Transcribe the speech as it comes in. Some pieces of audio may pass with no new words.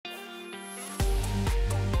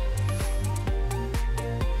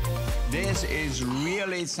This is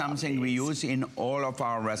really something we use in all of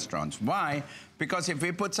our restaurants. Why? Because if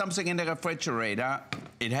we put something in the refrigerator,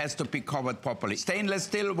 it has to be covered properly. Stainless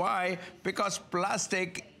steel, why? Because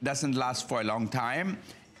plastic doesn't last for a long time.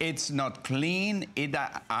 It's not clean, it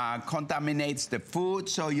contaminates the food,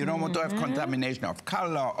 so you don't want to have contamination of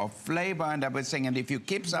color, of flavor and everything, and if you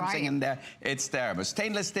keep something in there, it's terrible.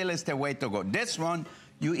 Stainless steel is the way to go. This one,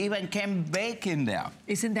 you even can bake in there.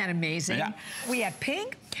 Isn't that amazing? Yeah. We have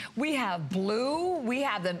pink, we have blue, we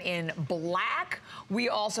have them in black, we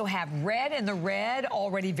also have red, and the red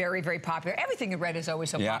already very, very popular. Everything in red is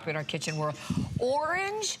always so popular in our kitchen world.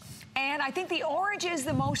 Orange. And I think the orange is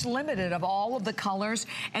the most limited of all of the colors.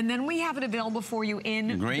 And then we have it available for you in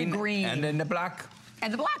the green. And then the black.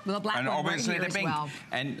 And the black and one obviously right here the pink. as well.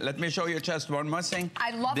 And let me show you just one more thing.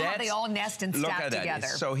 I love how they all nest and stack together.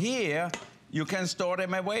 So here, you can store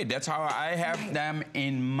them away. That's how I have them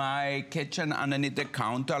in my kitchen underneath the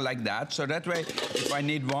counter like that. So that way, if I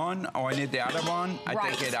need one or I need the other one, I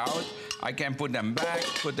take it out. I can put them back,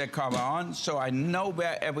 put the cover on, so I know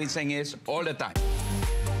where everything is all the time.